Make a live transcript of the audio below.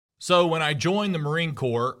So when I joined the Marine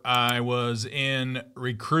Corps, I was in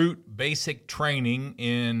recruit basic training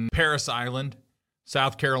in Parris Island,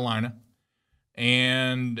 South Carolina,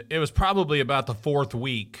 and it was probably about the fourth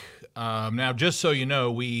week. Now, just so you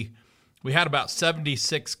know, we had about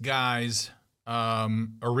 76 guys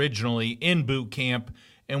originally in boot camp,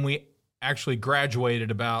 and we actually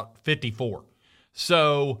graduated about 54.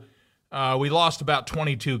 So we lost about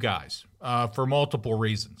 22 guys for multiple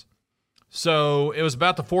reasons. So it was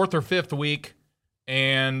about the fourth or fifth week,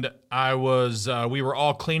 and we were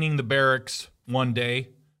all cleaning the barracks one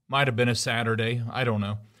day. Might have been a Saturday, I don't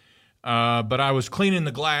know. But I was cleaning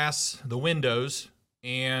the glass, the windows,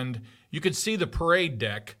 and you could see the parade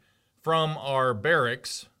deck from our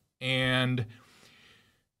barracks, and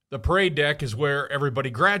the parade deck is where everybody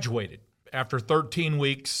graduated. After 13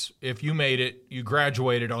 weeks, if you made it, you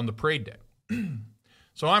graduated on the parade deck.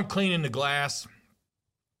 So I'm cleaning the glass.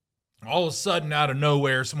 All of a sudden, out of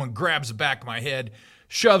nowhere, someone grabs the back of my head,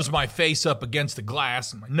 shoves my face up against the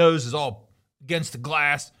glass, and my nose is all against the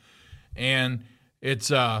glass. And it's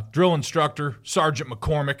drill instructor, Sergeant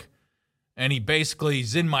McCormick, and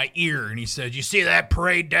he's in my ear, and he said, "You see that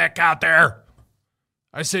parade deck out there?"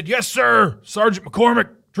 I said, "Yes, sir, Sergeant McCormick,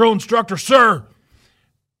 drill instructor, sir."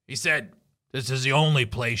 He said, "This is the only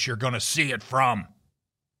place you're going to see it from."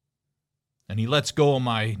 And he lets go of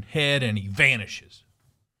my head, and he vanishes.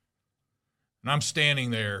 And I'm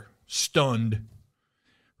standing there, stunned.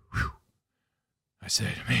 Whew. I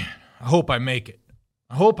said, "Man, I hope I make it.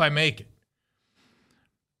 I hope I make it.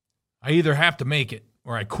 I either have to make it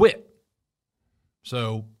or I quit.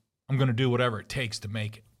 So I'm going to do whatever it takes to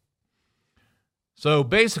make it." So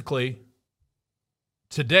basically,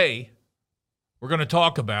 today, we're going to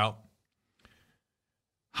talk about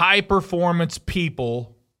high-performance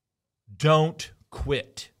people don't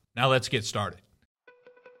quit. Now let's get started.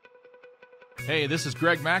 Hey, this is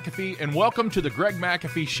Greg McAfee, and welcome to the Greg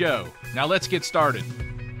McAfee Show. Now let's get started.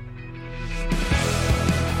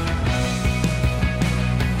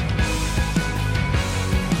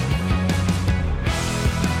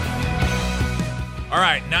 All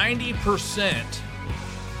right, 90%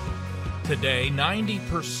 today,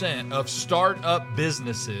 90% of startup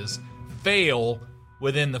businesses fail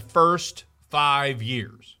within the first 5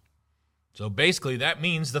 years. So basically that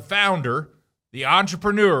means the founder, the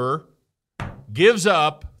entrepreneur, gives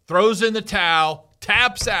up, throws in the towel,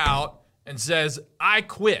 taps out, and says, "I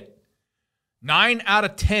quit." 9 out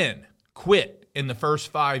of 10 quit in the first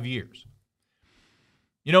 5 years.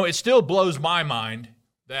 You know, it still blows my mind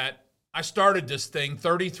that I started this thing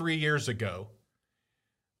 33 years ago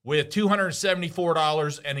with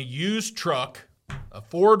 $274 and a used truck, a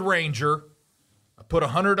Ford Ranger. I put a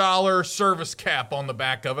 $100 service cap on the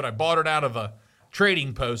back of it. I bought it out of a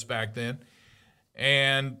trading post back then.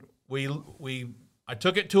 And I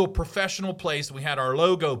took it to a professional place. We had our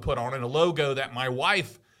logo put on it, a logo that my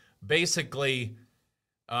wife basically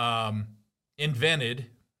invented,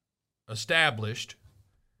 established,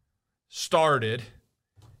 started,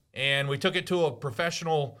 and we took it to a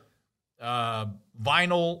professional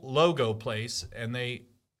vinyl logo place, and they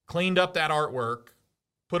cleaned up that artwork,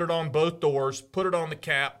 put it on both doors, put it on the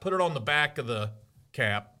cap, put it on the back of the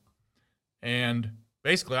cap, and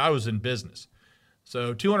basically I was in business.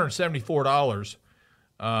 So $274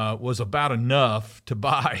 was about enough to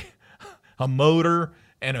buy a motor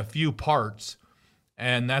and a few parts,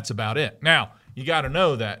 and that's about it. Now, you got to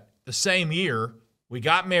know that the same year we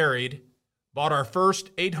got married, bought our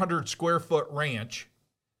first 800 square foot ranch,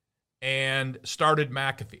 and started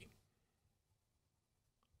McAfee.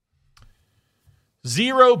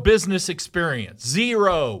 Zero business experience.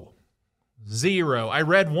 Zero. I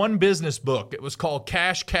read one business book. It was called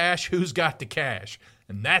Cash, Cash, Who's Got the Cash?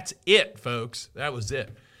 And that's it, folks. That was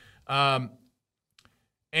it. And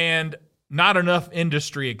not enough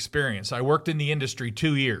industry experience. I worked in the industry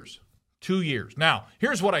 2 years. 2 years. Now,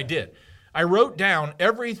 here's what I did. I wrote down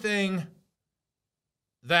everything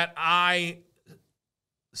that I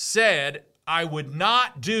said I would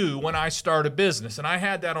not do when I start a business. And I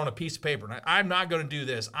had that on a piece of paper. And I'm not going to do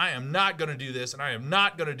this. I am not going to do this. And I am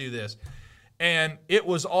not going to do this. And it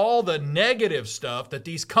was all the negative stuff that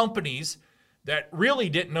these companies that really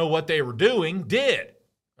didn't know what they were doing did,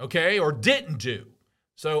 okay, or didn't do.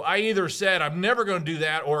 So I either said, I'm never going to do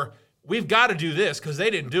that, or we've got to do this because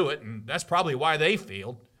they didn't do it, and that's probably why they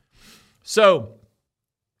failed. So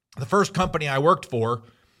the first company I worked for,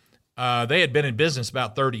 they had been in business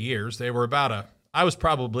about 30 years. They were I was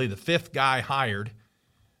probably the fifth guy hired.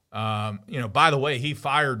 By the way, he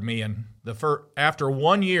fired me after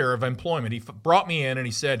 1 year of employment. He brought me in and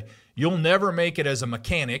he said, "You'll never make it as a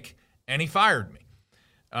mechanic," and he fired me.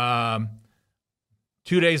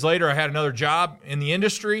 2 days later, I had another job in the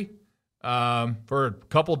industry for a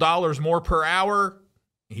couple dollars more per hour.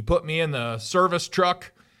 He put me in the service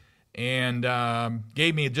truck and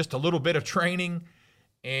gave me just a little bit of training.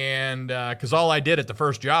 And because all I did at the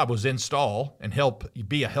first job was install and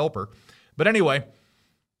be a helper. But anyway,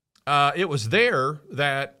 it was there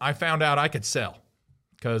that I found out I could sell,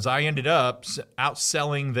 because I ended up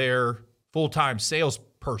outselling their full-time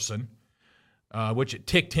salesperson, which it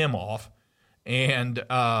ticked him off. And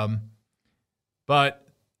but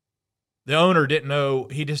the owner didn't know.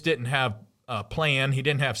 He just didn't have a plan. He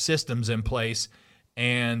didn't have systems in place.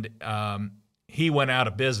 And he went out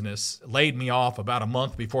of business, laid me off about a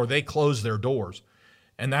month before they closed their doors.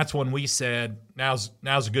 And that's when we said, now's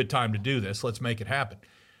a good time to do this. Let's make it happen.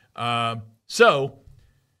 So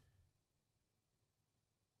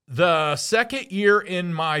the second year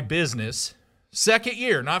in my business, second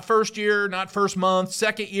year, not first year, not first month,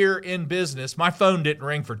 second year in business, my phone didn't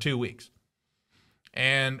ring for 2 weeks.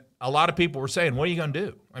 And a lot of people were saying, what are you going to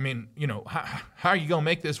do? I mean, how are you going to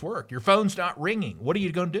make this work? Your phone's not ringing. What are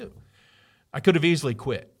you going to do? I could have easily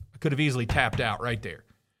quit. I could have easily tapped out right there.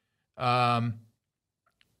 And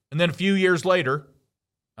then a few years later,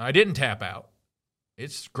 I didn't tap out.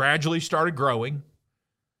 It's gradually started growing.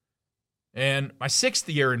 And my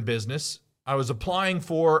 6th year in business, I was applying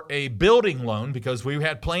for a building loan because we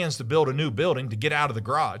had plans to build a new building to get out of the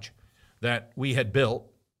garage that we had built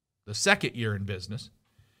the 2nd year in business.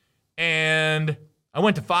 And I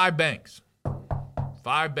went to 5 banks.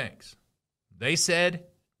 5 banks. They said,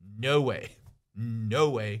 no way, no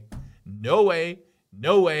way, no way,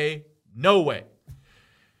 no way, no way.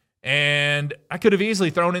 And I could have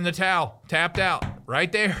easily thrown in the towel, tapped out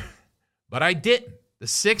right there, but I didn't. The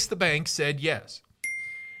 6th bank said yes.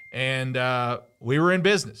 And we were in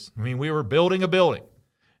business. I mean, we were building a building.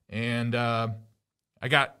 And I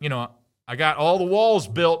got all the walls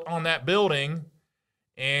built on that building,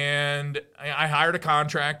 and I hired a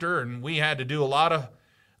contractor, and we had to do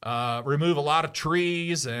remove a lot of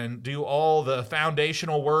trees and do all the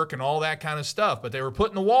foundational work and all that kind of stuff. But they were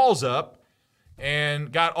putting the walls up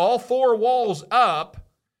and got all 4 walls up,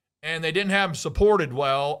 and they didn't have them supported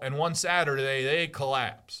well. And one Saturday, they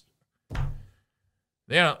collapsed.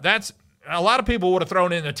 That's a lot of people would have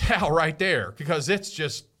thrown in the towel right there, because it's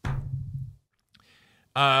just,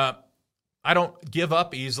 I don't give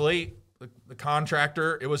up easily. The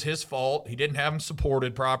contractor, it was his fault. He didn't have them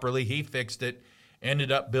supported properly. He fixed it,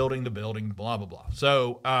 ended up building the building, blah, blah, blah.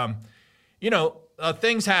 So,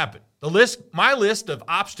 things happen. My list of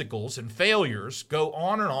obstacles and failures go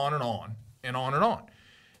on and on and on and on and on.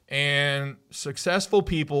 And successful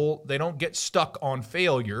people, they don't get stuck on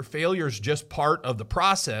failure. Failure is just part of the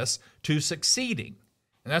process to succeeding.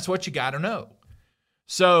 And that's what you got to know.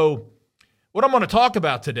 So what I'm going to talk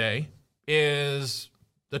about today is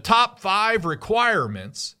the top 5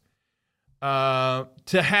 requirements to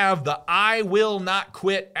have the I will not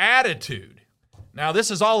quit attitude. Now,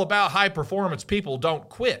 this is all about high performance people don't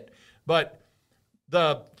quit. But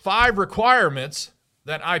the 5 requirements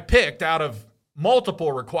that I picked out of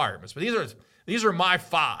multiple requirements, but these are my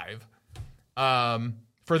 5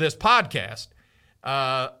 for this podcast.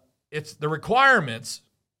 It's the requirements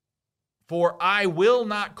for I will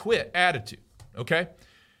not quit attitude, okay?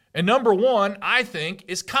 And number 1, I think,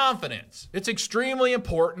 is confidence. It's extremely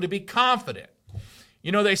important to be confident.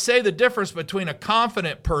 They say the difference between a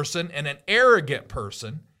confident person and an arrogant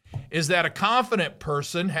person is that a confident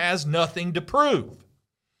person has nothing to prove.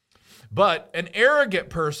 But an arrogant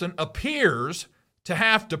person appears to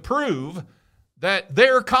have to prove that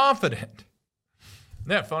they're confident. Isn't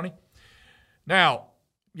that funny? Now,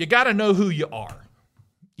 you got to know who you are.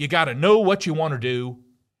 You got to know what you want to do,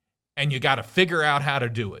 and you got to figure out how to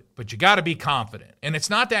do it. But you got to be confident. And it's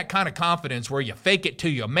not that kind of confidence where you fake it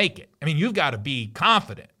till you make it. I mean, you've got to be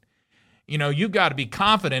confident. You've got to be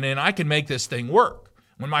confident, and I can make this thing work.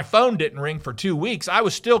 When my phone didn't ring for 2 weeks, I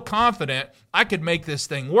was still confident I could make this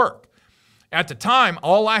thing work. At the time,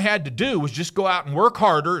 all I had to do was just go out and work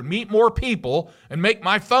harder and meet more people and make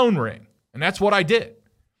my phone ring. And that's what I did.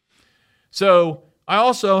 So I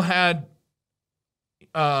also had,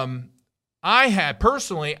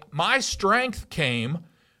 personally, my strength came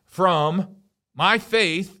from my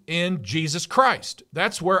faith in Jesus Christ.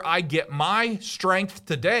 That's where I get my strength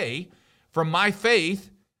today, from my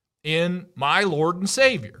faith in my Lord and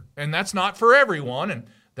Savior. And that's not for everyone, and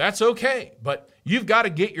that's okay. But you've got to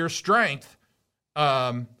get your strength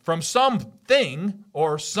from something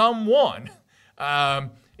or someone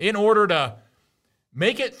in order to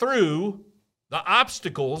make it through the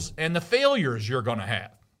obstacles and the failures you're going to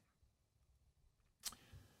have.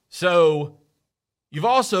 So you've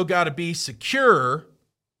also got to be secure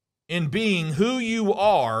in being who you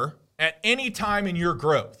are at any time in your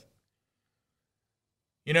growth.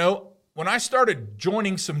 You know, when I started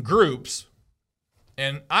joining some groups,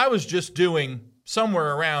 and I was just doing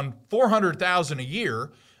somewhere around $400,000 a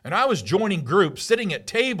year, and I was joining groups, sitting at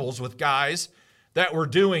tables with guys that were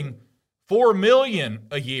doing $4 million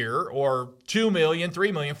a year, or $2 million,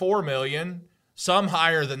 $3 million, $4 million, some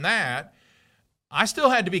higher than that. I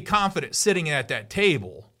still had to be confident sitting at that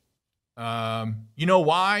table. You know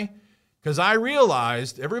why? Because I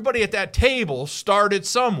realized everybody at that table started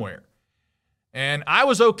somewhere. And I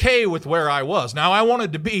was okay with where I was. Now, I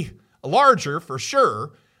wanted to be larger for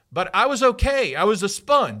sure, but I was okay. I was a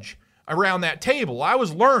sponge around that table. I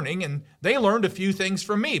was learning, and they learned a few things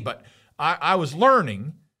from me, but I was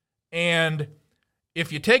learning. And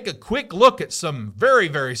if you take a quick look at some very,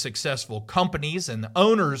 very successful companies and the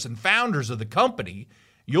owners and founders of the company,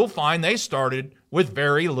 you'll find they started with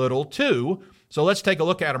very little too. So let's take a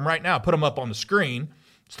look at them right now. Put them up on the screen.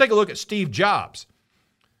 Let's take a look at Steve Jobs.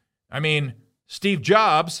 I mean, Steve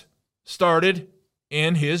Jobs started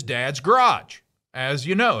in his dad's garage, as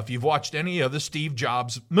you know, if you've watched any of the Steve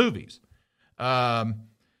Jobs movies. How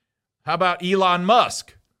about Elon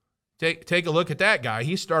Musk? Take a look at that guy.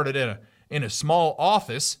 He started in a small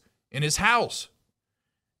office in his house.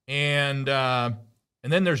 And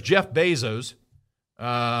then there's Jeff Bezos.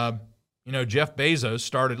 Jeff Bezos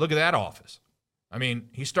started, look at that office. I mean,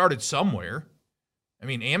 he started somewhere. I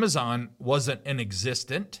mean, Amazon wasn't an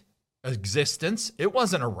existence. It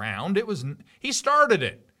wasn't around. He started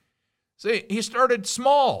it. See, he started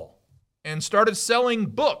small and started selling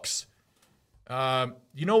books.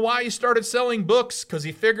 You know why he started selling books? Because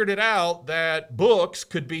he figured it out that books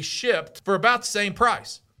could be shipped for about the same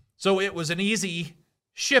price. So it was an easy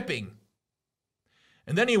shipping.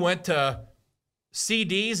 And then he went to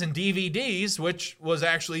CDs and DVDs, which was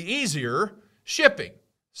actually easier shipping.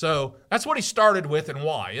 So that's what he started with and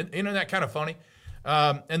why. Isn't that kind of funny?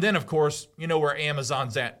 And then, of course, you know where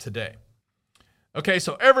Amazon's at today. Okay,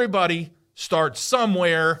 so everybody starts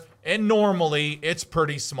somewhere, and normally it's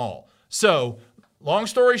pretty small. So, long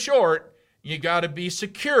story short, you got to be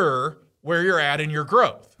secure where you're at in your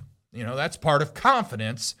growth. You know, that's part of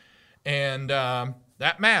confidence, and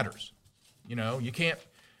that matters. You know, you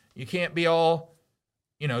can't be all,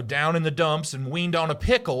 down in the dumps and weaned on a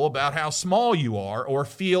pickle about how small you are or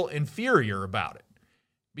feel inferior about it.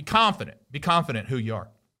 Be confident. Be confident who you are.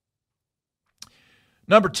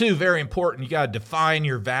 Number 2, very important, you got to define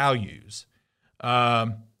your values.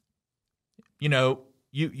 You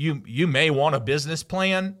may want a business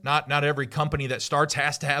plan. Not every company that starts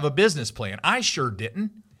has to have a business plan. I sure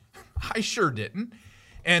didn't.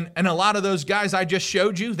 And a lot of those guys I just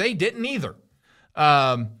showed you, they didn't either.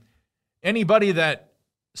 Anybody that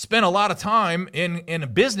spent a lot of time in a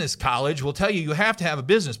business college will tell you have to have a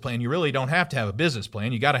business plan. You really don't have to have a business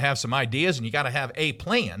plan. You got to have some ideas, and you got to have a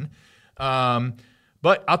plan.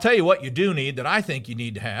 But I'll tell you what you do need that I think you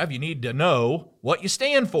need to have. You need to know what you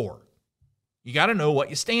stand for. You got to know what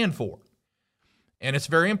you stand for. And it's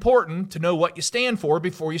very important to know what you stand for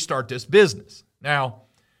before you start this business. Now,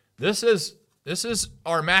 this is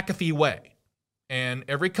our McAfee way. And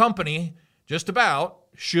every company just about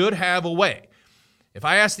should have a way. If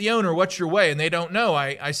I ask the owner, what's your way, and they don't know,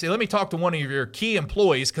 I say, let me talk to one of your key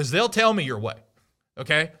employees because they'll tell me your way.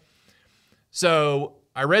 Okay? So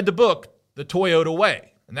I read the book, The Toyota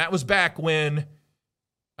Way. And that was back when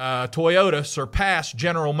Toyota surpassed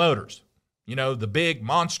General Motors. You know, the big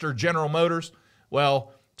monster General Motors.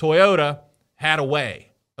 Well, Toyota had a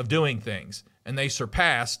way of doing things, and they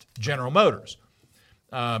surpassed General Motors.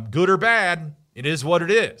 Good or bad, it is what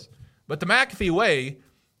it is. But the McAfee way,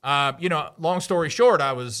 long story short,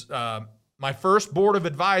 I was my first board of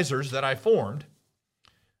advisors that I formed.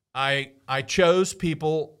 I chose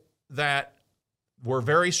people that were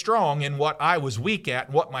very strong in what I was weak at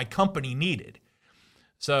and what my company needed.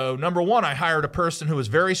 So number 1, I hired a person who was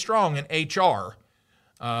very strong in HR.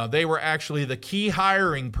 They were actually the key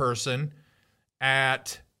hiring person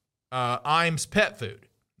at Imes Pet Food.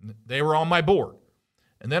 They were on my board.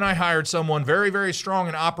 And then I hired someone very, very strong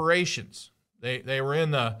in operations. They were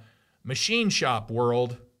in the machine shop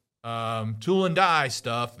world, tool and die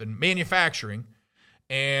stuff and manufacturing.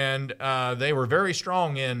 And they were very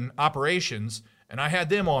strong in operations, and I had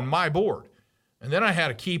them on my board. And then I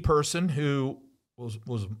had a key person who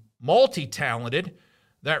was multi-talented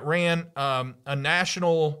that ran a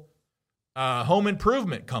national home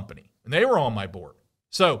improvement company, and they were on my board.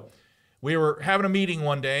 So we were having a meeting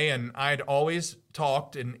one day, and I'd always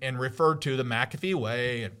talked and referred to the McAfee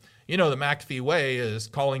way. And, the McAfee way is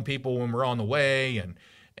calling people when we're on the way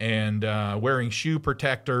and wearing shoe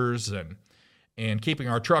protectors and keeping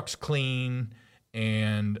our trucks clean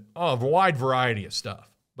and a wide variety of stuff.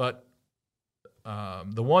 But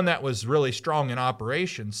the one that was really strong in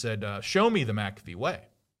operation said, show me the McAfee way.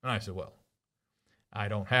 And I said, well, I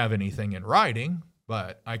don't have anything in writing,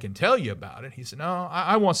 but I can tell you about it. He said, no,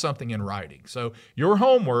 I want something in writing. So your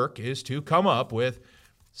homework is to come up with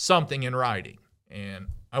something in writing. And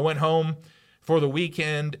I went home for the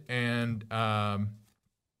weekend and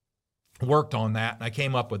worked on that, and I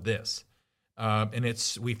came up with this. And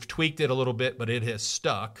we've tweaked it a little bit, but it has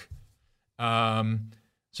stuck.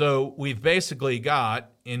 So we've basically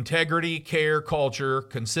got integrity, care, culture,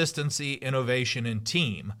 consistency, innovation, and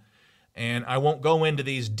team. And I won't go into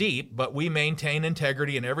these deep, but we maintain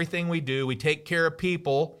integrity in everything we do. We take care of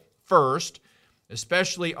people first,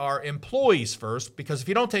 especially our employees first, because if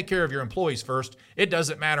you don't take care of your employees first, it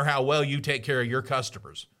doesn't matter how well you take care of your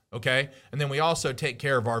customers, okay? And then we also take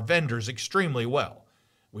care of our vendors extremely well.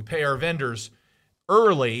 We pay our vendors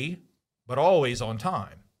early, but always on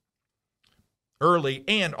time. Early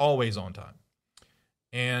and always on time.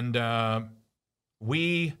 And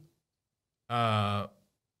we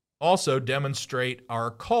also demonstrate our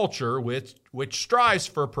culture, which strives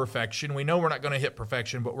for perfection. We know we're not going to hit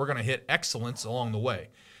perfection, but we're going to hit excellence along the way.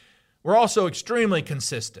 We're also extremely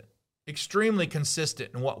consistent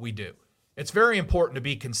in what we do. It's very important to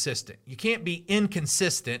be consistent. You can't be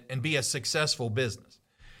inconsistent and be a successful business.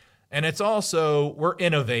 And it's also, we're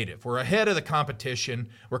innovative. We're ahead of the competition.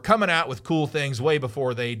 We're coming out with cool things way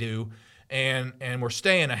before they do, and we're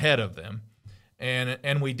staying ahead of them.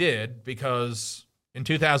 And we did, because in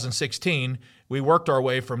 2016, we worked our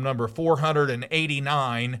way from number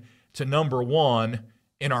 489 to number 1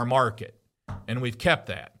 in our market, and we've kept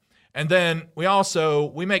that. And then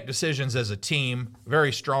we make decisions as a team,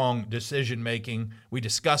 very strong decision making. We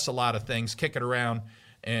discuss a lot of things, kick it around,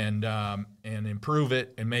 and improve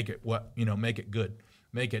it and make it good,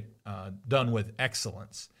 make it done with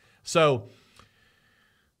excellence. So,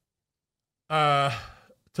 to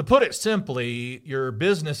put it simply, your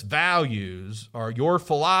business values are your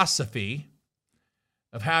philosophy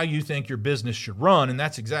of how you think your business should run, and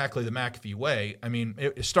that's exactly the McAfee way. I mean,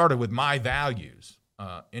 it started with my values.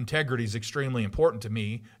 Integrity is extremely important to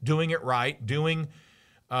me. Doing it right, doing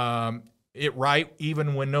it right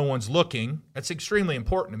even when no one's looking, that's extremely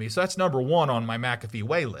important to me. So that's number 1 on my McAfee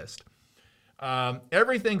way list.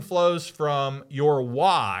 Everything flows from your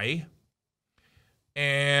why,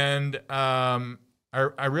 and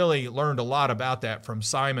I really learned a lot about that from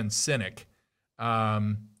Simon Sinek.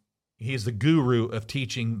 He's the guru of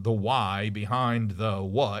teaching the why behind the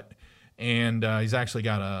what, and he's actually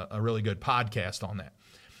got a really good podcast on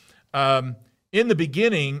that. In the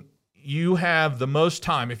beginning, you have the most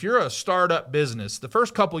time. If you're a startup business, the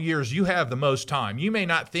first couple years, you have the most time. You may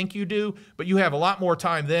not think you do, but you have a lot more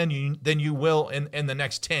time than you will in the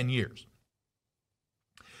next 10 years.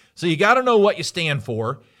 So you got to know what you stand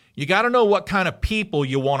for. You got to know what kind of people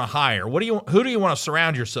you want to hire. Who do you want to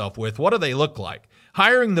surround yourself with? What do they look like?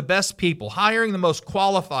 Hiring the best people, hiring the most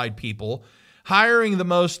qualified people, hiring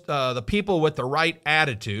the people with the right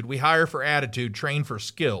attitude. We hire for attitude, train for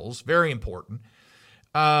skills. Very important.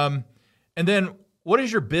 And then what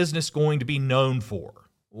is your business going to be known for?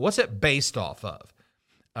 What's it based off of?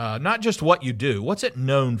 Not just what you do. What's it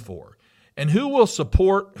known for? And who will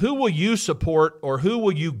you support, or who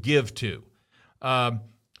will you give to?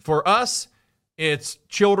 For us, it's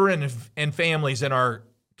children and families in our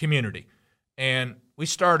community. And we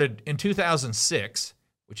started in 2006,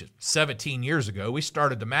 which is 17 years ago. We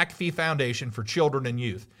started the McAfee Foundation for Children and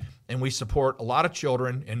Youth. And we support a lot of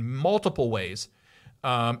children in multiple ways,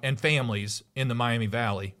 and families in the Miami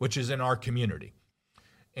Valley, which is in our community.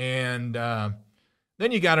 And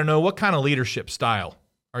then you got to know, what kind of leadership style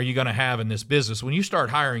are you going to have in this business? When you start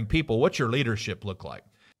hiring people, what's your leadership look like?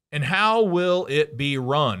 And how will it be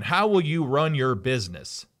run? How will you run your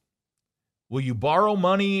business? Will you borrow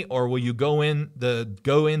money, or will you go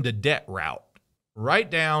into debt route? Write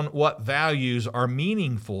down what values are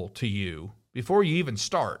meaningful to you before you even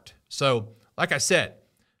start. So, like I said,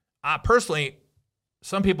 I personally,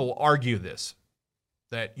 some people will argue this,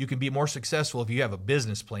 that you can be more successful if you have a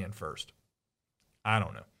business plan first. I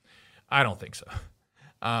don't know. I don't think so.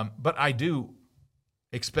 But I do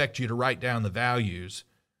expect you to write down the values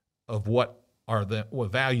of what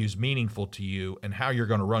values meaningful to you and how you're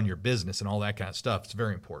going to run your business and all that kind of stuff. It's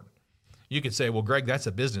very important. You could say, well, Greg, that's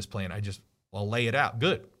a business plan. I'll lay it out.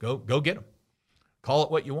 Good. Go get them. Call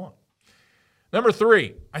it what you want. Number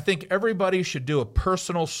 3, I think everybody should do a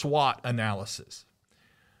personal SWOT analysis.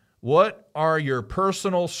 What are your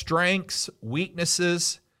personal strengths,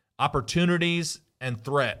 weaknesses, opportunities, and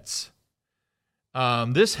threats?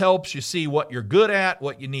 This helps you see what you're good at,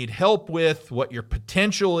 what you need help with, what your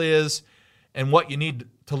potential is, and what you need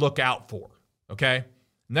to look out for, okay?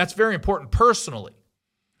 And that's very important personally.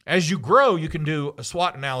 As you grow, you can do a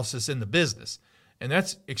SWOT analysis in the business, and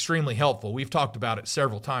that's extremely helpful. We've talked about it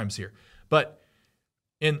several times here. But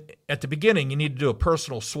at the beginning, you need to do a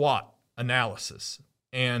personal SWOT analysis.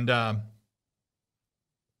 And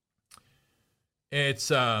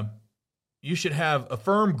you should have a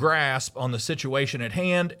firm grasp on the situation at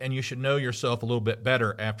hand, and you should know yourself a little bit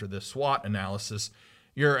better after this SWOT analysis.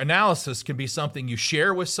 Your analysis can be something you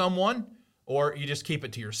share with someone, or you just keep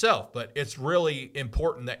it to yourself, but it's really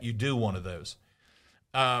important that you do one of those.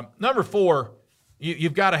 Number 4,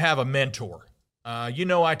 you've got to have a mentor.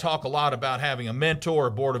 I talk a lot about having a mentor,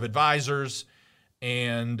 a board of advisors,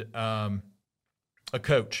 and a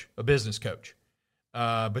coach, a business coach.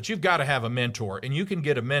 But you've got to have a mentor, and you can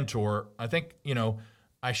get a mentor. I think,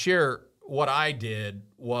 I share what I did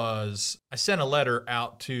was I sent a letter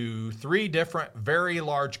out to 3 different very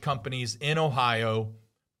large companies in Ohio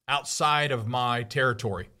outside of my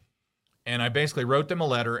territory. And I basically wrote them a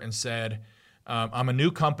letter and said, I'm a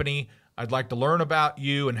new company. I'd like to learn about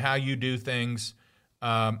you and how you do things.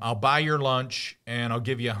 I'll buy your lunch, and I'll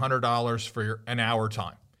give you $100 for an hour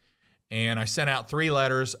time. And I sent out 3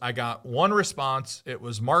 letters. I got 1 response. It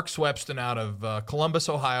was Mark Swepston out of Columbus,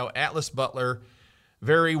 Ohio, Atlas Butler,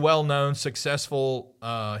 very well-known, successful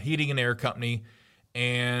heating and air company.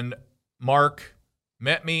 And Mark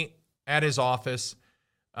met me at his office.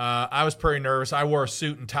 I was pretty nervous. I wore a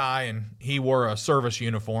suit and tie, and he wore a service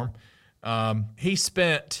uniform. He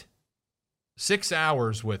spent 6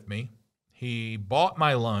 hours with me. He bought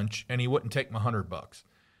my lunch, and he wouldn't take my $100.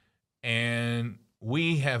 And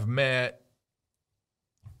we have met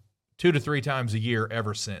 2 to 3 times a year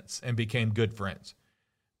ever since and became good friends.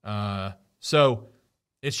 So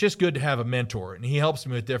it's just good to have a mentor, and he helps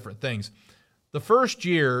me with different things. The first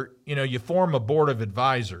year, you form a board of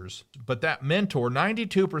advisors, but that mentor,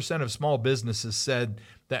 92% of small businesses said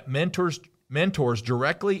that mentors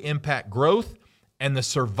directly impact growth and the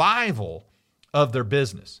survival of their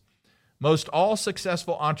business. Most all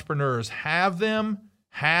successful entrepreneurs have them,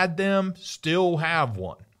 had them, still have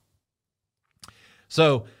one.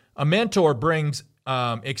 So a mentor brings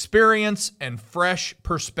experience and fresh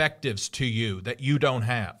perspectives to you that you don't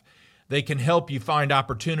have. They can help you find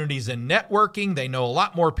opportunities in networking. They know a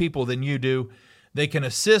lot more people than you do. They can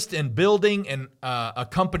assist in building a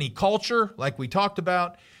company culture, like we talked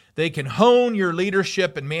about. They can hone your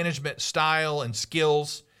leadership and management style and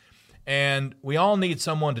skills. And we all need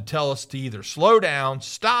someone to tell us to either slow down,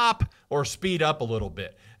 stop, or speed up a little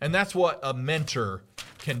bit. And that's what a mentor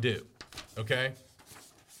can do, okay?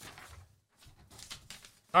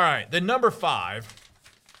 All right, then number 5,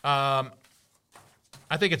 I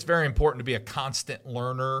think it's very important to be a constant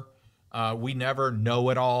learner. We never know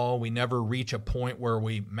it all. We never reach a point where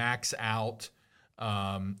we max out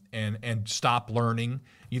and stop learning.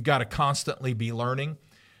 You've got to constantly be learning.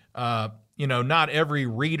 Not every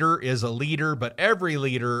reader is a leader, but every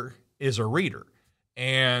leader is a reader.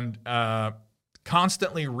 And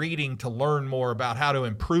constantly reading to learn more about how to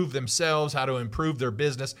improve themselves, how to improve their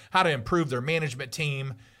business, how to improve their management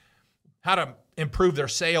team, how to improve their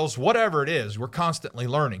sales, whatever it is, we're constantly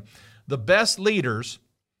learning. The best leaders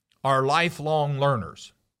are lifelong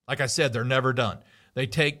learners. Like I said, they're never done. They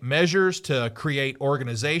take measures to create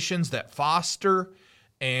organizations that foster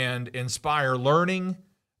and inspire learning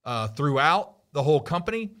throughout the whole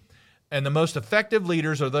company. And the most effective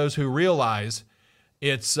leaders are those who realize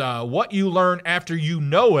it's what you learn after you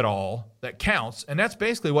know it all that counts. And that's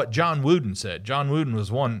basically what John Wooden said. John Wooden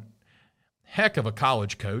was one heck of a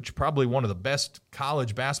college coach, probably one of the best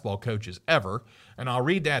college basketball coaches ever. And I'll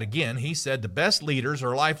read that again. He said, the best leaders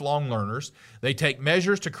are lifelong learners. They take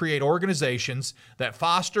measures to create organizations that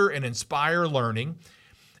foster and inspire learning.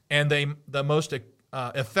 And the most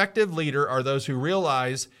effective leader are those who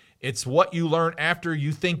realize it's what you learn after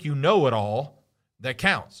you think you know it all that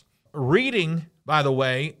counts. Reading, by the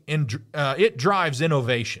way, it drives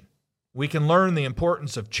innovation. We can learn the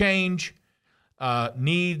importance of change,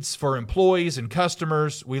 needs for employees and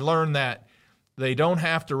customers. We learn that they don't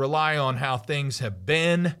have to rely on how things have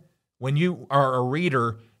been. When you are a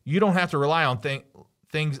reader, you don't have to rely on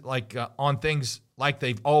things like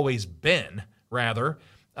they've always been. Rather,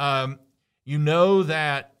 you know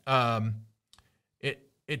that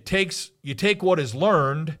you take what is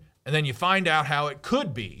learned and then you find out how it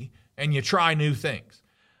could be, and you try new things.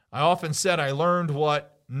 I often said I learned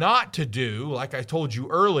what not to do, like I told you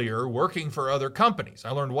earlier, working for other companies.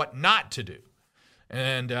 I learned what not to do.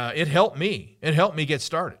 And it helped me. It helped me get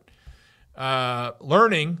started.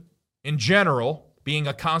 Learning in general, being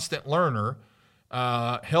a constant learner,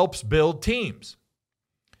 helps build teams.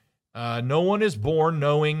 No one is born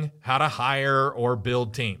knowing how to hire or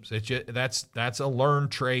build teams. That's a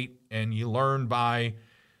learned trait, and you learn by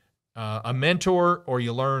a mentor, or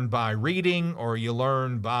you learn by reading, or you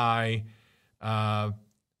learn by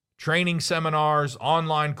training seminars,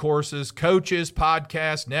 online courses, coaches,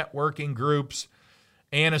 podcasts, networking groups,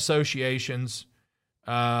 and associations.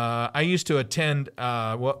 I used to attend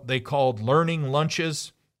what they called learning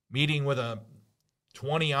lunches, meeting with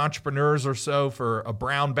 20 entrepreneurs or so for a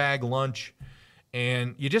brown bag lunch.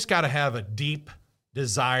 And you just got to have a deep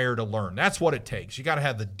desire to learn. That's what it takes. You got to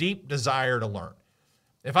have the deep desire to learn.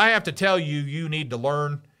 If I have to tell you, you need to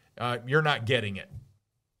learn, you're not getting it.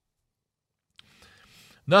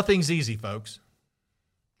 Nothing's easy, folks.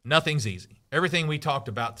 Nothing's easy. Everything we talked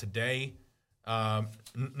about today, none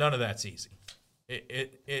of that's easy.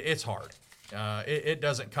 It's hard. It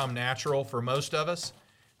doesn't come natural for most of us.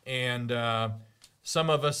 And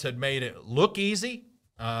some of us had made it look easy,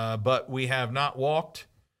 but we have not walked.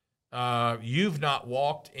 You've not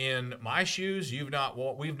walked in my shoes. We've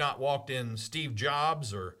not walked in Steve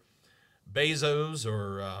Jobs or Bezos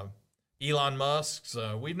or Elon Musk's.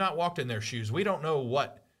 We've not walked in their shoes. We don't know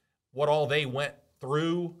what all they went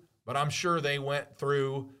through, but I'm sure they went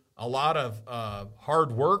through a lot of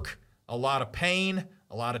hard work, a lot of pain,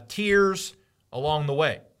 a lot of tears along the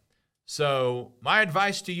way. So my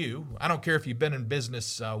advice to you, I don't care if you've been in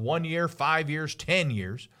business 1 year, 5 years, 10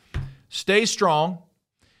 years, stay strong.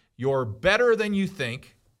 You're better than you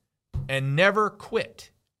think, and never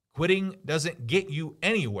quit. Quitting doesn't get you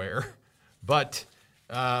anywhere, but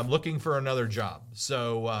looking for another job.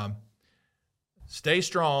 So stay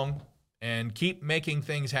strong and keep making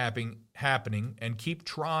things happening and keep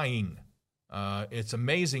trying. It's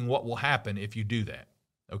amazing what will happen if you do that,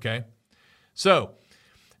 okay? So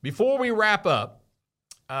before we wrap up,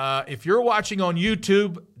 if you're watching on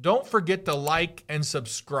YouTube, don't forget to like and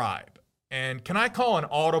subscribe. And can I call an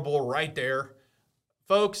audible right there?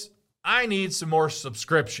 Folks, I need some more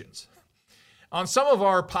subscriptions. On some of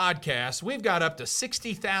our podcasts, we've got up to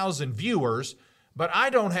 60,000 viewers, but I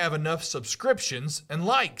don't have enough subscriptions and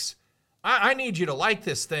likes. I need you to like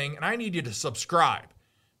this thing, and I need you to subscribe.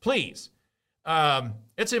 Please.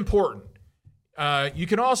 It's important. You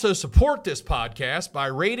can also support this podcast by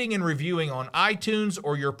rating and reviewing on iTunes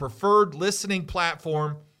or your preferred listening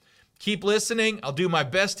platform. Keep listening. I'll do my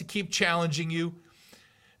best to keep challenging you.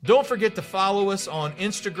 Don't forget to follow us on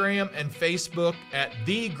Instagram and Facebook at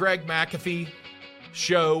The Greg McAfee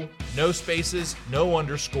Show. No spaces, no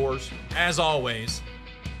underscores. As always,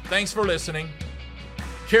 thanks for listening.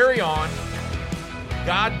 Carry on.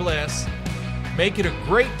 God bless. Make it a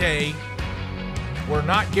great day. We're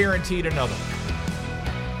not guaranteed another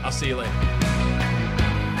one. I'll see you later.